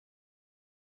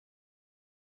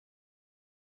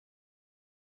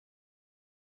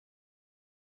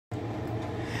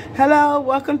Hello,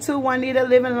 welcome to Juanita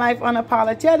Living Life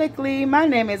Unapologetically. My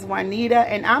name is Juanita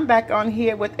and I'm back on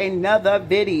here with another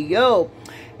video.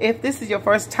 If this is your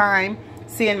first time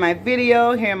seeing my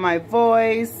video, hearing my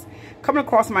voice, coming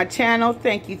across my channel,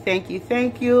 thank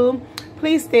you.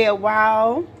 Please stay a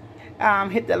while.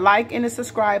 Hit the like and the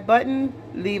subscribe button.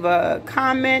 Leave a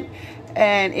comment.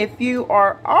 And if you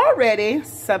are already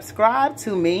subscribed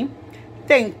to me,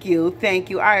 thank you.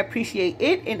 I appreciate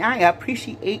it and I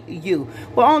appreciate you.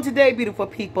 Well, on today, beautiful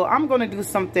people, I'm going to do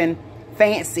something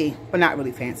fancy, but not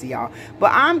really fancy, y'all.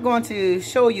 But I'm going to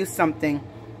show you something.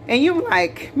 And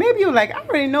maybe you're like, I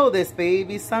already know this,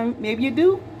 baby. Maybe you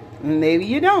do, maybe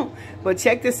you don't. But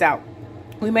check this out.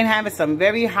 We've been having some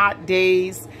very hot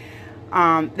days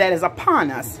that is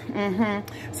upon us.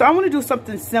 So I want to do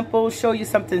something simple, show you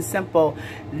something simple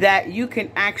that you can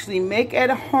actually make at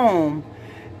home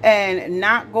and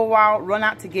not go out, run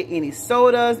out to get any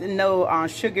sodas, no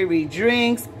sugary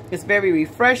drinks. It's very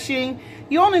refreshing.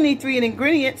 You only need 3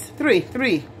 ingredients. Three.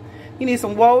 You need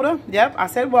some water. Yep, I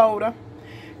said water.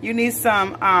 You need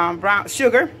some brown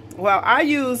sugar. Well, I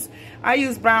use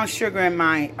brown sugar in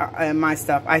my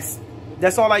stuff.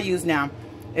 That's all I use now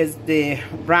is the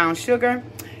brown sugar.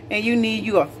 And you need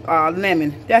a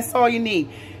lemon. That's all you need.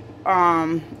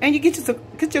 And you get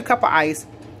you a cup of ice.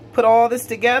 Put all this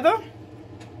together.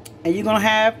 And you're going to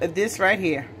have this right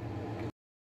here.